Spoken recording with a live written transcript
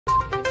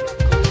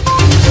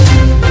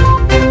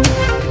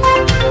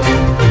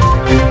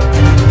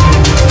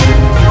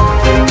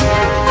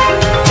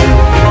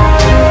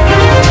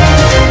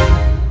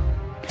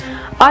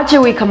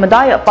Ajawi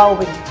kamadaya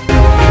pawing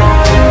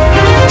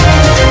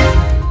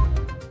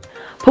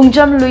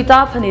Pungjam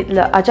luita panit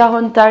la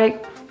ajahon tarik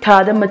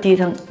thada mati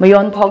thang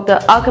mayon phok da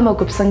akama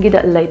kup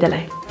sangida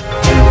laidalai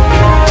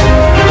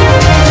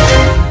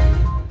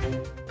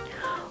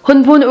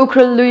Hunpun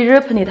ukrul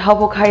luire panit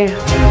hawok hair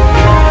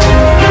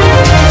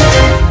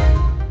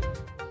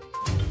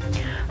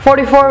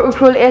 44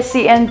 ukrul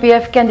SC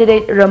NPF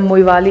candidate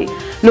Rammuiwali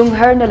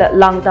lungher nala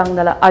langtang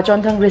nala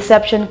ajon thang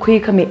reception khui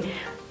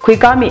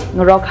kami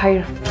ngorok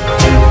hair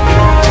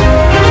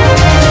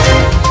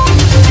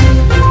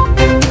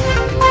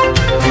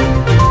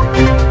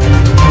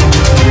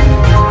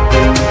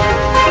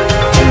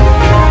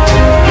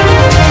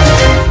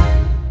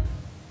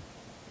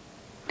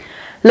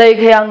Lake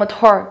Hayang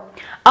Mathor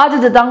Ada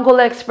the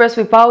Tangkhul Express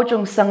we pau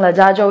Chungsangla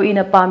Jajo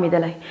ina pami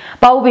dalai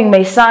pau bing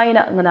may sai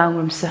na nganang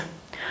rumsa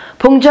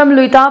Pungjam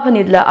luita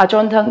panidla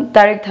ajon thang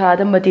direct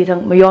thada mati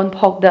thang mayon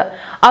phok da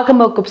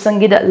akama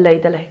kupsangida lay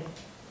dalai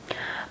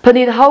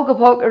Panid hau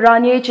kapok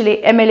ranye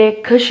chili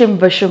MLA khashim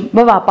vashum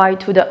mawa pai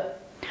thuda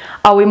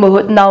awi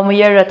mahut naw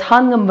mayera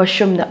than ngam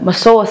vashum na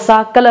maso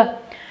sa kala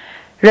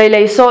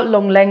railai so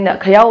longleng na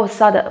khayao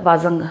sa da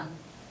wazanga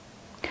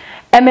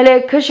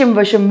MLA khashim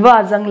vashum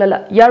wazang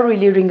lala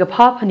yarili ringa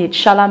pha panit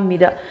shalam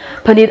mida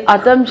panit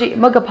atamji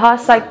magapha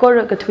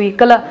saikor kathui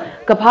kala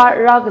kapha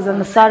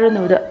ragzang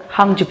saranu da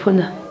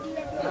hangjipuna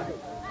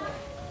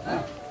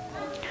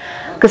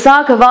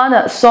Kasa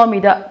kavana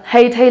somida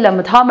hey thaila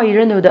mathama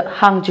iranu da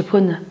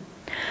hangjipuna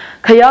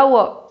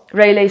khayawa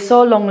railai so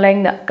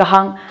longleng na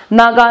kahang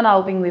naga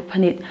naubing wi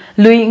phanit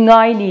lui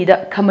ngai ni da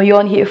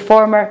khamayon hi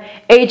former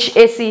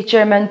HAC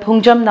chairman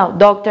Pungjam now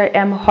Dr.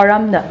 M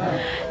Horam na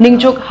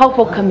ningchuk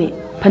hawpok khami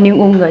phaning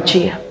unga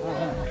chi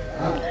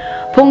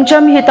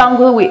Pungjam hi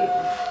Tangkhul wi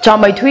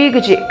chamai thui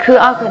gaji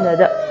khu akana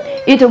da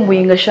itum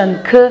wi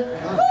ngashan khu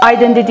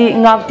identity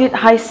ngaktit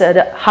haisa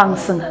da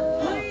hangsang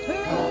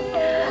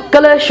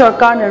Kala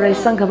Sarkar na ray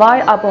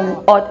sangkawai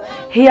apong ot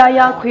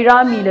hiyaya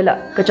khwirami lala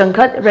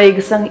kachangkhat ray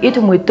gsang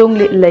itumui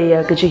tungli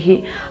laya kajihi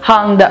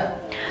hangda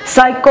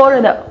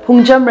saikor na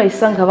Pungjam ray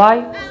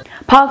sangkawai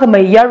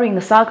phakamai yaring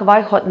sa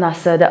kawai hot na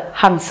sada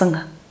hangsang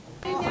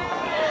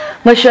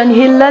Ngashan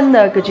hilan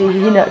na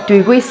kajihi na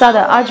tuigui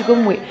sada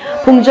ajgumwi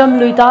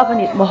Pungjam luita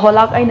panit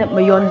maholak aina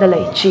mayon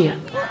dalai chia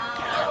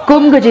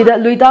kum gajida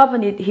luita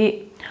panit hi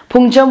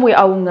Pungjam wi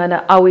awunga na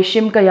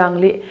awishim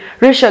kayangli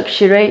rishak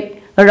shirai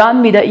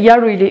Ran mida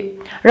yarili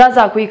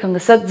raza kui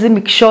kangsak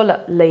zimik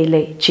shola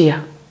lay chia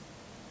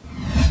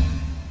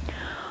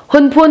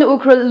Hunpun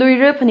ukrul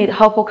luire panit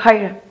hawpok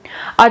haira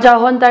aja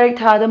hon tarik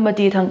thada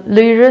mati thang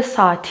luire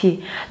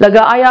sathi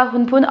laga aya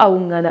hunpun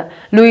awunga na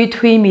lui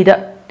thui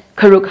mida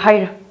kharuk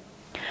haira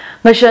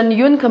ngashan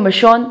yun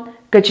kamashon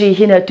kachi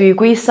hina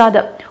tuigui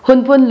sada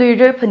hunpun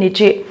luire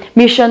panichi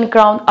mission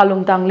crown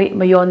alungtangli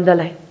mayon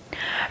dalai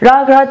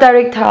ragra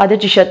tarik thada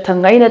jishat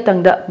thangaina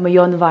tangda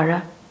mayon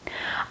wara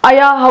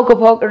Aya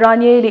haukapok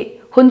ranyeli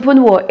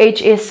hunpun wo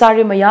HA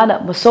sari mayana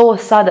maso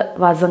sada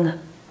wazanga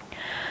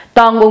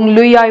Tang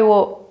luyai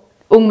wo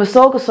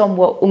maso kasom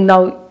wo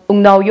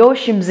ungnaw yo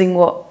shimzing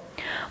wo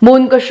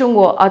mun kashung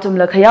wo atum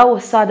lakhaya wo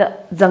sada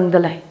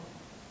zangdalai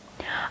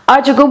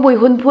Ajagumwi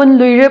hunpun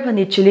luire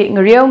pani chili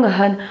ngriyaw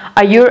ngahan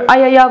ayur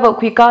ayaya wa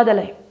kwika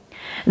dalai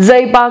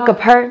Zai ba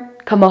kaphar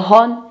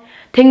kamahon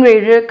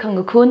tingre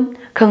khangakun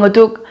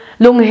khangatuk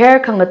lungher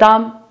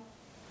khangatam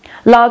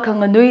La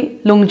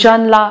khanganui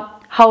lungjan la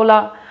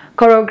Hawla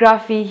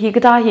choreography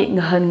higata hi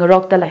ngahan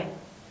ngorok dalai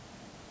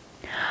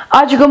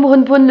Ajgum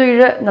hunpun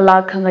luire ngala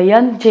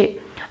khangayan je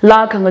la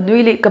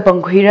khanganuili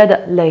kapangkhira da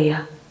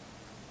leya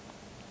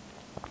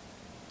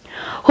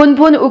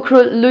Hunpun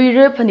ukrul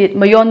luire panit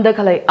mayon da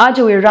khalai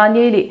ajwi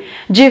ranyeli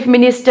chief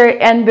minister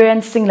N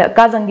Biren Singla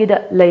kazangi da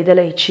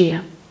leidalai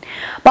chia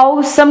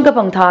Pau sam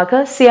kapangtha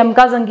ka CM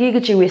kazangi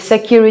gichi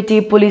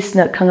security police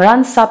na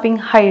khangran saping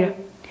hair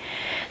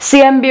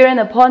CM Biren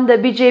upon the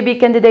BJP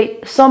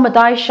candidate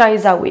Somatai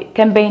Shaizawi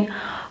campaign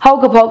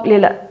Haukapok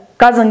Lila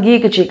Kazangi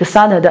Kachi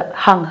Kasana da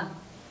Hang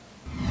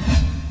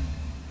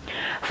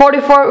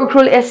 44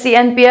 ukrul SC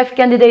NPF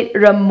candidate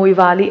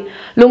Rammuiwali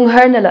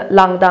lungher nala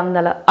langdang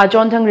nala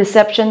ajon thang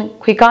reception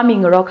khwikami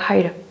ngorok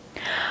haira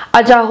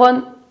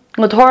ajahon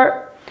ngothor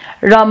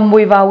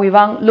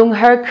Rammuiwawang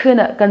lungher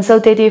khuna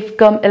consultative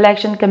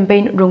election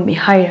campaign rungmi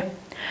haira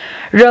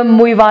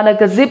Rammuiwana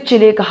ka zip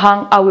chile ka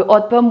hang awi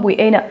otpam wi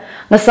ena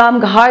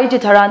ngasam gahai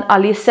jitharan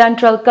ali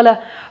central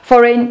kala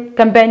foreign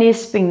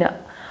companies pingna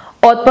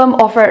otpam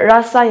offer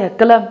rasaya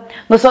kala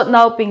ngasot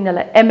naw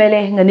pingnala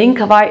MLA nganing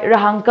khawai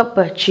rahang kap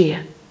chi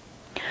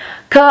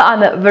ka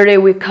ana very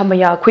wi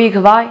khamaya khui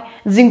khawai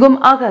jingum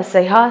aga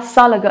seha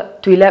salaga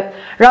tuilep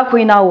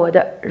rakhuina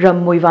wada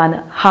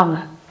Rammuiwana hang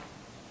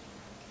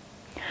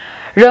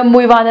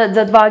Rammuiwana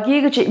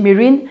Zadwagi gachi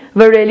mirin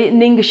vereli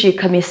ningshi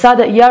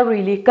khamisada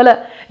yarili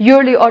kala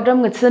yearly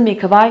ordam ngatsami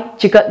khawai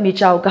chikat mi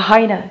chaw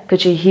gahaina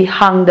gachi hi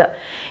hangda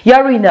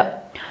yarina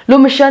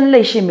lumishan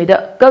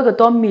leishimida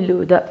kagatom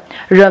miluda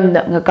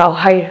ramna ngakaw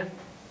haira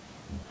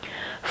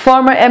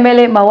Former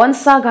MLA Mawan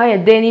Sagaya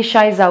Deni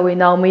Shaizawi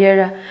now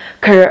Mayera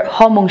Ker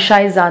Homong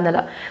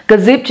Shaizanala,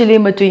 Gazip Chili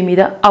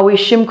Matuimida, Awi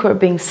Shimkur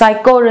Bing,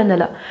 Psycho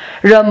Renala,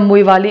 Ram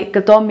Muivali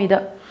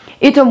Katomida,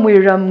 Itum we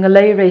Ram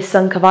Ngalay Ray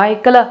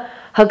Sankavai Kala,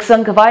 Hug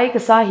Sankavai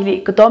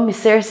Kasahili, Katomi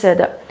Ser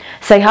Seda,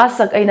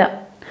 Sayhasak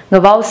Aina,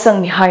 Navau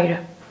Sang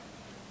Mihaira.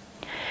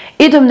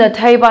 Itum na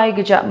Taibai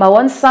Gaja,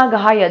 Mawan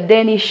Sagahaya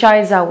Deni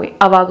Shaizawi,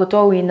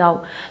 Avagotowi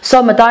now,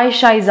 so Matai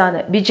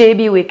Shaizana,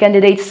 BJB we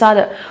candidate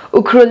Sada,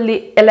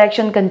 Ukruli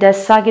election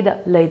contest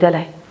Sagida,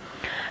 Laidale.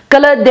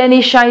 Kala Deni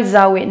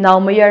Shaizawi now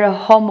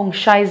Mayera Homung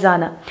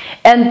Shaizana,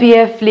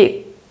 NPF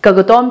Li,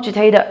 Kagatom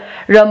Chitaida,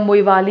 Ram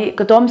Muivali,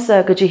 Katom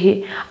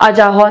Sarkajihi,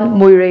 Ajahon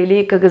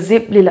Muireli,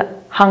 Kagazip Lila,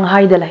 Hang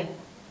Haidale.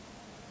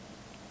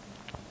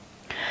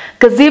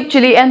 Kazip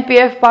Chili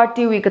NPF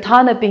party we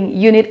Katana Ping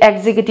unit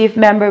executive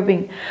member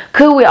Ping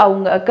Kuwi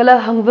Aung Kala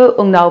Hangvu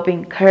Ungnau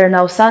Ping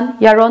Kernau San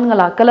Yaron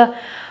Ngala Kala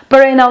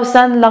Parenau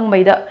San Lang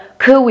Maida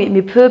Kuwi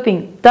Mi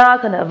Puping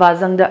Tarakana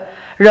Vazangda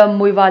Ram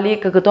Muivali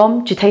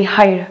Kagatom Chitay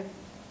Hair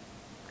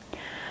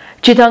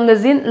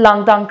Chitangazin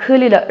Langtang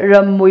Kulila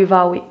Ram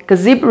Muivawi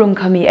Kazip Rung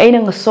Kami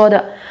Ainang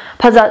Soda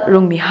Pazat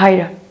Rung Mi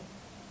Hair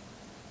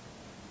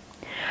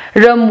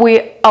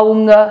Ramwi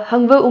Aunga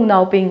Hangva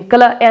Ungnau Ping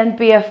Kala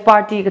NPF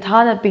party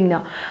Katana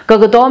Pingna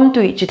Kagatom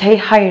Tui Chitay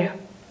Hair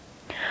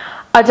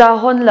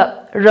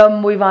Ajahonla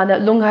Ramwivana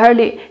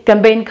Lungharli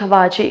Campaign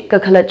Kavachi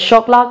Kakalat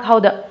Shoklak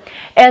Hauda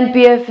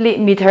NPF Li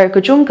Meter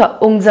Kachunka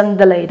Ungzang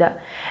Dalaida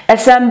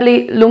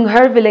Assembly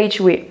Lunghar Village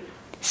We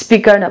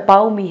Speaker Na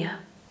Paumia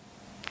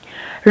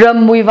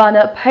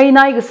Ramwivana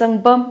Painai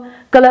Gasang Bum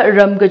Kala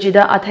Ram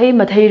Gajida Athai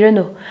Mathai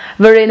Renu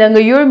Varena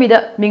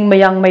Ngayurmida Ming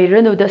Mayang May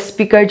Renu the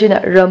Speaker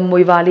Jina Ram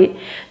Muivali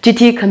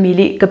Jiti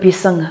Kamili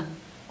Kapisanga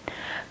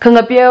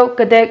Kangapiao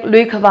Kadek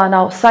Lui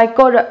Kavanau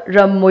Saikora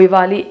Ram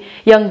Muivali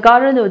Yang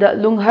Karanu the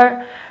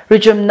Lunghar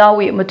Rijum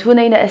Nawi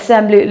Matunaina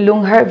Assembly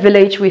Lunghar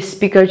Village with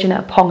Speaker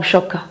Jina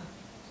Pongshoka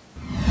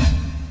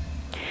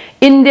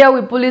India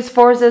with police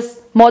forces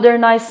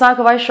modernized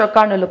Sakavai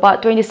Shokarna Lupa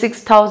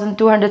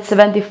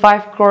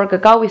 26,275 crore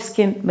Kakawi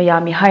scheme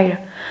Miami Hire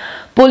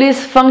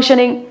Police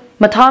functioning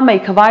Matamai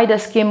Kavaida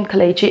scheme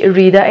Kalechi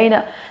Rida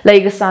Aina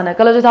Laigasana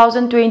Kala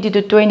 2020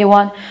 to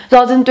 21,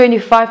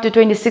 2025 to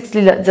 26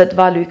 Lila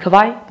Zatvalu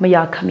Kavai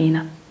Maya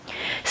Kamina.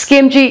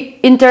 Scheme G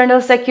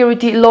Internal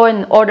Security Law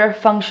and Order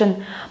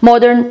Function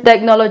Modern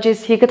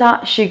Technologies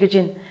Hikata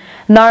Shigajin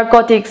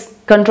Narcotics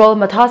Control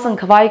Matasang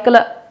Kavai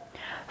Kala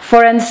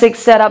Forensic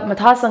Setup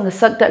Matasang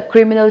Sakta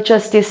Criminal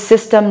Justice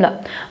System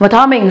La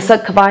Mataming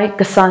Sak Kavai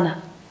Kasana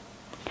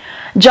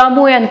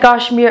Jammu and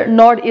Kashmir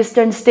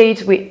northeastern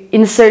states with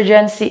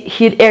insurgency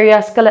hit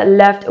areas kala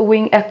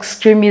left-wing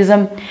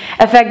extremism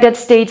affected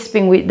states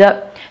being with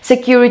the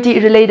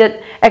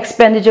security-related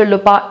expenditure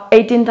lupa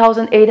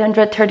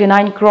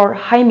 18,839 crore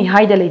haimi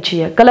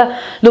haidalechia kala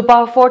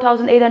lupa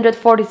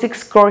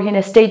 4,846 crore in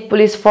state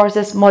police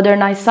forces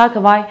modernized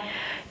sakavai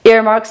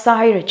earmark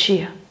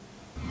sahirachia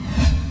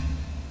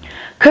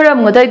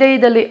Karam ngadai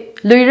dali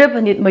luire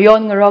panit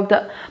mayon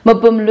ngarogda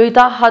mapum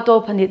luita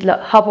hato panit la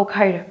hapok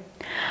hair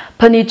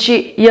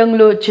Panichi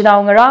Younglu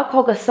Chinaungara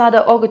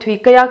Kokasada Ogatui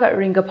Kayaka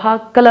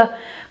Ringapa Kala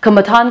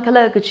Kamatan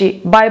Kala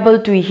Kachi Bible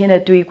Tui Hina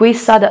Tui Kui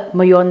Sada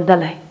Mayon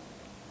Dale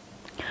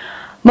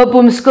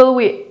Mapum School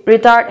we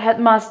retired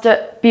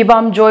headmaster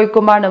Pibam Joy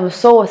Kumar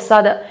Namuso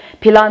Sada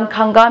Pilan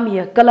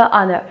Kangamia Kala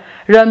Ana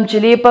Ram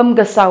Chilipam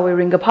Gasawi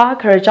Ringapa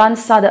Karajan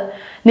Sada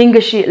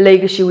Ningashi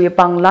Legashi we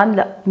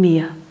Panglanla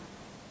Mia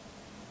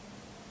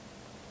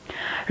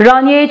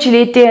Ranye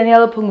Chili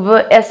TNL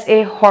Pungva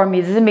SA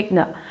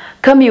Hormizimikna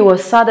Kamiwa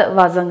Sada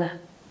Vazanga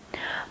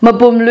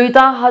Mabum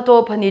Luita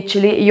Hato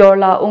Panichili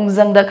Yorla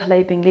Ungzangda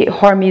Kalaipingli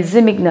Hormi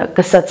Zimigna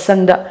Kasat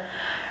Sangda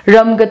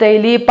Ram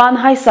Gataili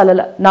Panhai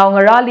Salala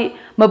Naungarali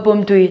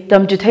Mabum Tui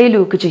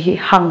Tamjutailu Kajihi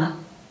Hanga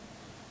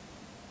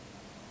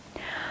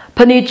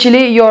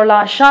Panichili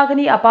Yorla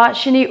Shagani Apa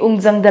Shini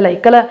Ungzangda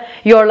Laikala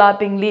Yorla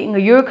Pingli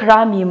Ngayur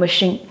Karami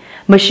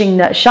Machine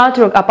na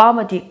Shatruk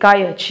Apamati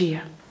Kaya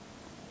Chia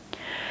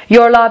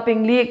Yorla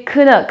Pingli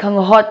Kuna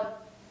Kanghot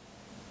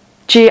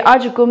Chi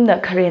Arjukum na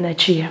Karena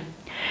Chia.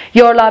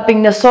 Yorla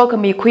Ping na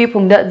Sokami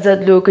Quipung that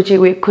Zadlu Kachi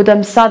with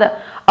Kudam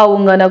Sada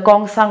Aunga na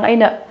Gong Sang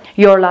Aina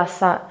Yorla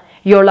Sa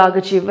Yorla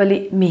Gachi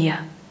Valley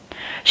Mia.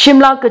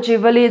 Shimla Kachi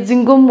Valley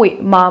Zingumwi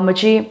Ma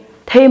Maji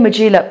Tay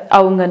Majila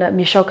Aunga na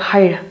Mishok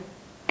Haira.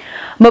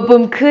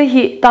 Mabum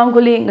Kuhi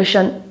Tangkhuli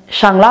Ngashan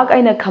Shanglak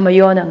Aina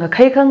Kamayona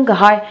Ngakaikan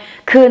Gahai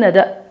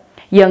Kunada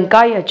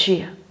Yankaya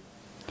Chia.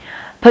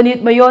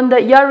 Panit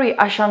Mayonda Yari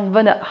Ashang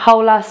Vana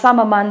Haula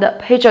Samamanda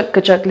Pejak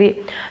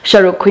Kajakli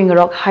Sharuk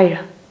Quingrok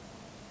Haira.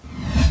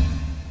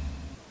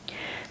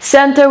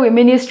 Center with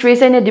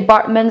Ministries and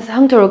Departments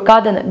Hangturu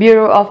Kadan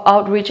Bureau of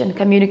Outreach and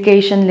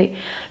Communication Li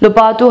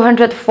Lupa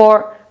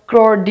 204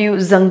 crore due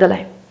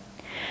Zangdalai.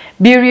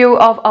 Bureau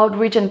of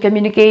Outreach and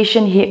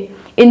Communication Hi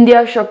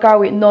India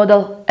Shokarwi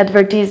Nodal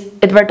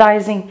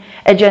Advertising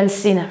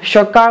Agency na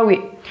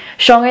Shokarwi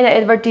Shongena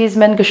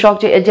Advertisement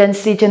Kashokji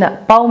Agency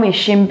Jina Paumi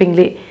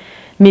Shimpingli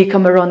Mi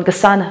Cameron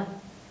Kasana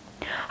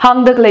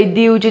hangdak lay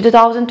due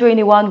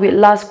 2021 with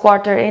last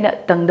quarter ena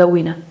tangda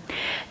wina.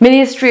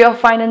 Ministry of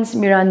Finance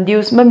miran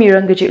dues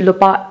mamirangaji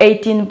lupa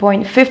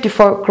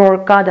 18.54 crore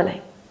kadalay.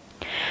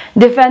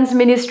 Defense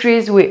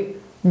Ministries with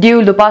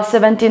due lupa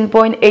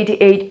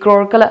 17.88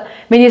 crore kala.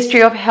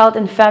 Ministry of Health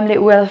and Family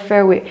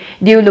Welfare with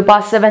due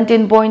lupa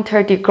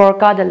 17.30 crore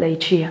kadalay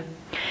chia.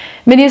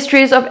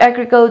 Ministries of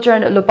Agriculture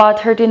and lupa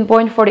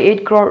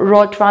 13.48 crore.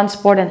 Road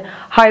Transport and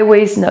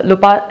Highways na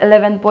lupa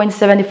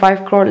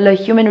 11.75 crore. La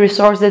Human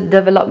Resources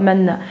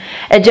Development na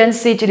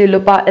Agency chili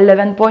lupa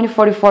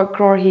 11.44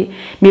 crore hi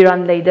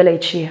miran lay dalay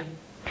chia.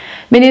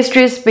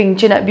 Ministries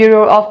pingchina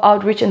Bureau of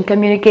Outreach and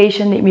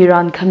Communication ni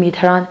miran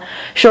kamitharan.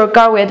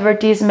 Shorkar with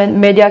advertisement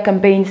media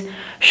campaigns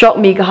shok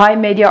mi high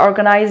media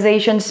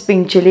organizations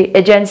pingchili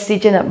agency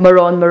china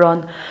maron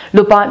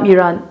lupa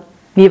miran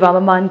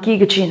miwamaman ki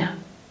gachina.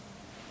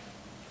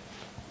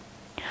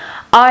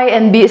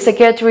 I&B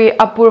Secretary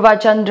Apurva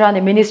Chandra ne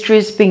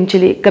Ministries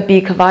pingchili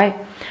kapi khawai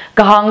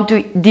kahang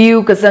tu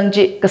diu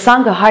kazangji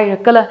kasang ka haira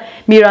kala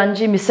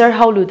miranji misar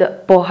haulu da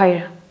po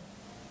haira.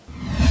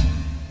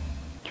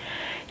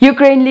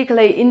 Ukraine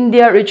liklay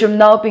India rijum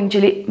now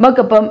pingchili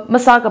magapam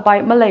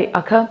masakapai malay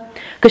akha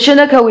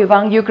kashina ka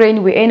wivang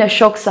Ukraine we ena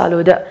shock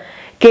saluda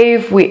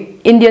cave we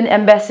Indian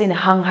embassy in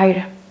hang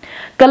haira.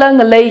 Kalang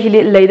lay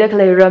hili laydak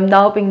lay ram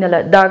now ping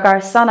nala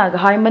darkar sana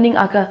gahay maning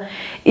aka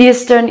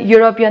Eastern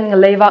European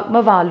ngalayvak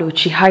mavalu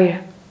chi hair.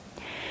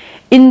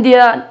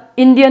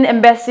 Indian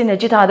embassy na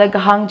jitada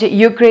gahang ji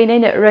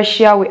Ukraine na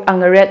Russia wi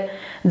angaret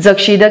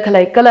zakshida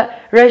kalay kala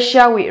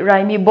Russia wi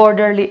raimi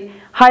border li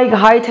hay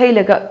gahay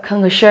thailaga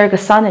khangashar ka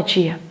sana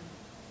chi.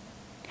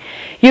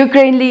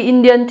 Ukraine li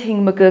Indian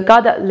thing maka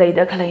kada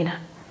layda kalayna.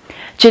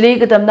 Chili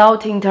gadam now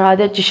thing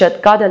tarada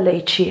chishat kada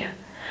lay chi.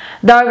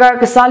 Dargar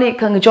kasali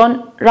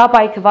kangjon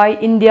rapai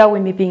kawai India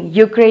wimiping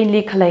Ukraine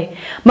li khalai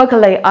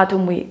makalai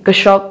atumwi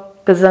kashok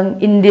kazang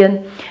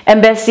Indian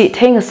embassy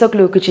theng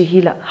saklu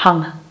kuchihila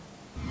hang.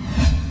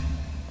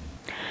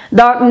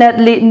 Darknet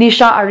li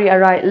nisha ari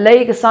arai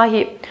lay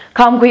kasahi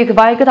kamkui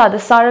kawai kata da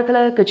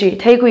sarakala kuchi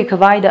thekui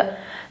kawai da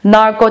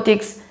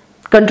Narcotics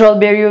Control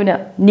Bureau na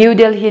New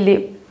Delhi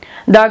li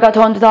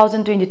Dargathon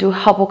 2022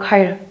 hapok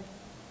hair.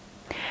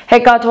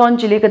 Hackathon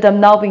chili katam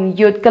now being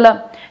youth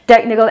kala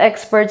technical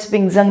experts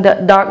being zang the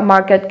dark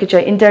market kicha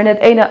internet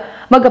aina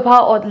magapa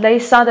od lay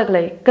sadak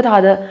lay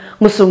katada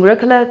ngusungra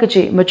kala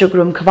kichi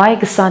machukrum khawai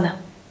kasana.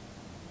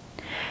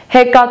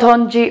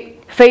 Hackathon ji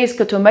face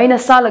katumaina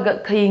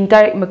salaga khaying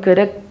direct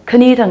makada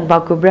khani thang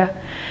bakubra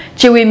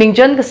chiwi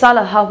mingjan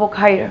kasala hapok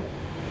hair.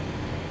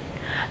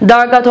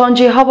 Dargathon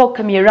ji hapok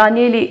khami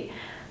rani li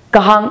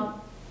kahang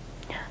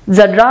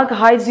zadra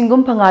kahai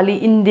zingum pangali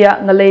India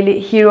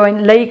ngalayli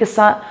heroine lay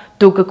kasa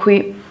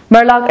tukakhui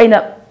marlak aina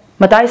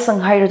Matai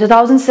Sanghaira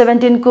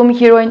 2017 kum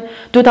heroine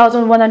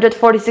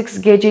 2146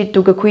 kg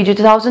tukakhui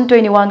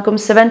 2021 kum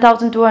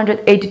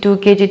 7282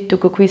 kg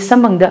tukakhui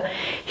samangda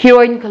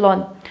heroine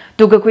kolon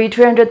tukakhui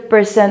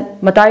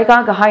 300% Matai ka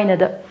gahaina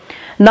da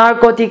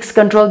Narcotics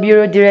Control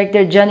Bureau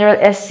Director General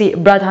SC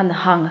Bradhan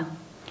Hang.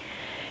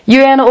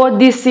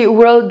 UNODC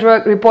World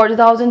Drug Report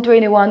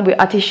 2021 we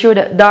attissued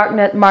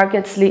darknet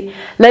markets li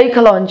lay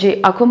kalonji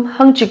akum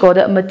hangchiko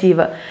da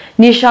mativa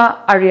nisha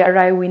area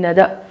rai wina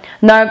da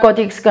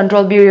Narcotics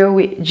Control Bureau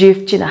we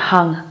jif china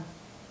hang.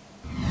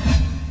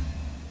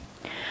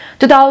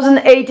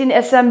 2018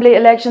 Assembly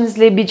elections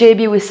li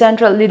BJP with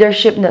Central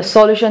Leadership na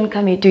Solution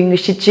Committee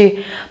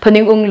ngishichi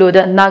paning unglo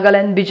da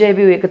Nagaland BJP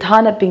we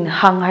kathana ping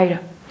hang haira.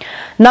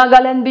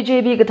 Nagaland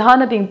BJP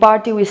kathana ping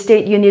party with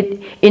state unit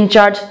in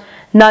charge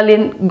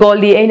Nalin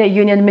Goli aina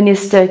Union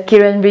Minister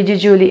Kiran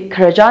Rijiju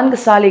Karajan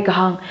Kasali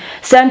Kahang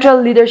Central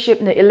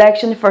Leadership na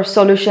election for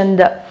solution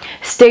the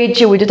state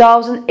chi with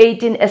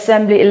 2018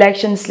 Assembly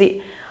elections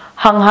li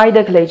hang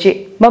haida kleji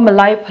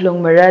mamalai phalung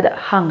marada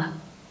hang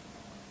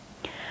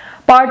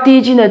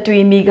party ji na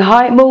tui mi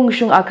ghai mong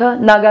shung aka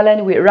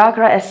Nagaland with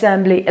Rakra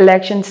Assembly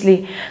elections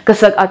li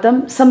kasak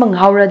atam samang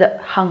haurada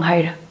hang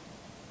haira.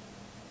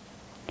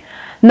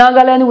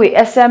 Nagaland with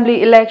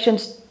Assembly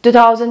elections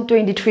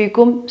 2023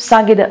 kum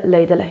sagida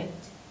laydalay.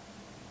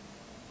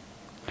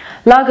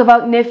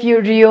 Lagavak nephew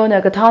Rio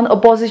na kathan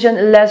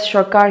opposition less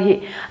Sarkar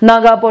hi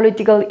Naga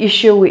political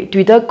issue wi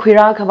Twitter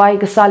khwira khawai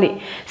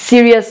kasali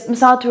serious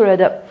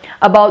msathurada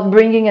about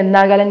bringing a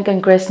Nagaland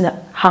Congress na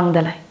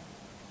hangdalay.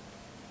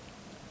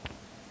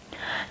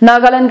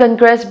 Nagaland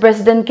Congress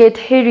President Kate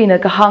Heri na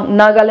kahang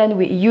Nagaland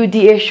wi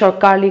UDA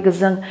Sarkar li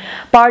gazang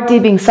party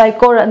being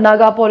saikora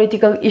Naga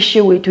political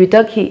issue wi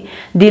Twitter hi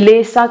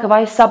delay sa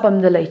khawai sapam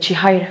dalay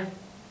chihaira.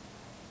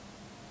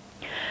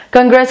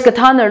 Congress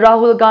kathana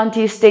Rahul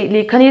Gandhi state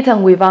li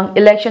khanithang wivang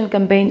election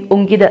campaign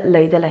ungida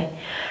laydalay.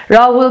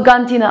 Rahul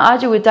Gandhi na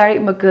aju with tarik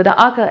makada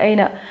aka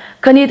aina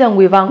khanithang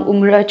wivang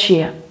ungra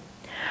chia.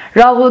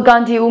 Rahul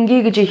Gandhi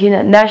ungi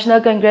gijihina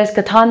National Congress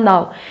kathan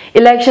now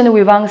election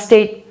wivang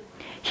state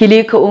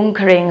hili ko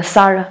kareng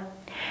sara.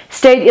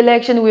 State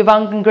election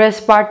wivang Congress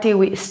party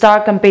with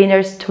star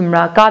campaigners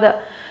tumra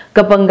kada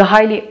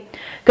kapangahaili.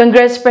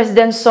 Congress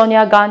President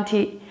Sonia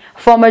Gandhi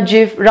former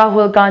Chief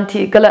Rahul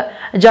Gandhi kala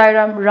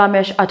Jairam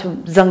Ramesh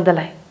atum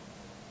zangdalay.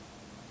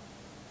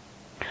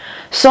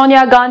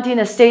 Sonia Gandhi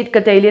na state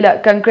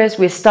katailila Congress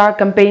with star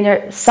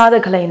campaigner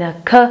Sada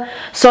Kalaina ka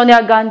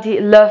Sonia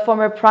Gandhi la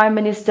former Prime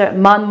Minister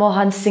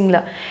Manmohan Singh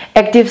la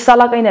active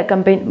salakaina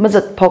campaign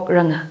mazat phok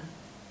ranga.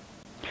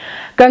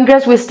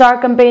 Congress with star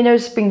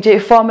campaigners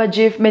pingje former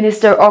Chief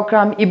Minister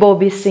Okram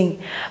Ibobi Singh,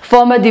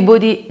 former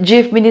Deputy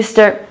Chief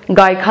Minister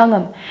Gai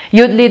Khangam,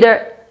 youth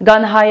leader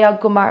Ganhaya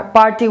Kumar,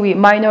 party with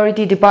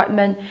Minority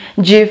Department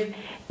Chief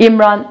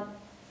Imran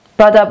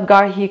Pradap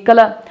Garhi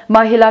Kala,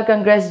 Mahila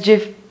Congress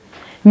Chief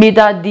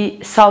Mida Di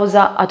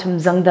Sauza Atum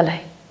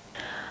Zangdalai.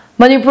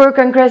 Manipur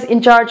Congress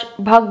in charge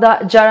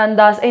Bhagda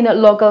Jarandas aina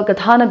local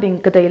Kathana Bing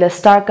Kataila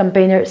star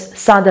campaigners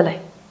Sadalai.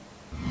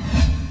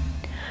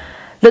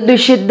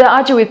 Ladushid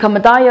da ajawi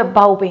kamataya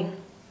baubing.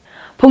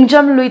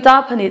 Pungjam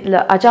luita panit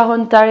la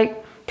ajahon tarik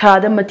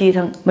thada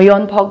matithang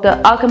mayon phok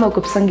da akama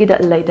kupsangi da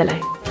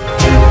laidalai.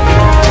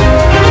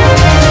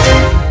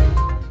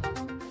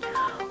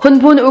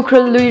 Hunpun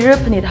ukrul luira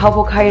panit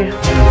hawok hair.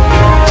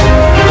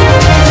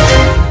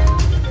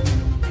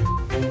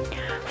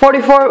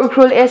 44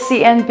 ukrul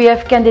SC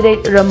NPF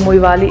candidate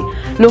Ramuiwali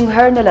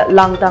lunghar nala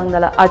langtang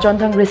nala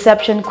ajontang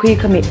reception kui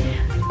kami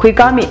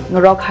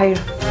ngarok hair.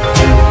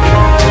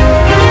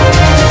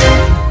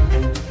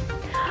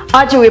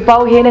 Ajawi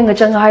pau hena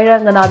ngachang haira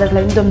nganadak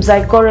lain dum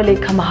zai korali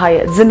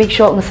khamahaya zimik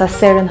sho ngasa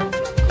serana.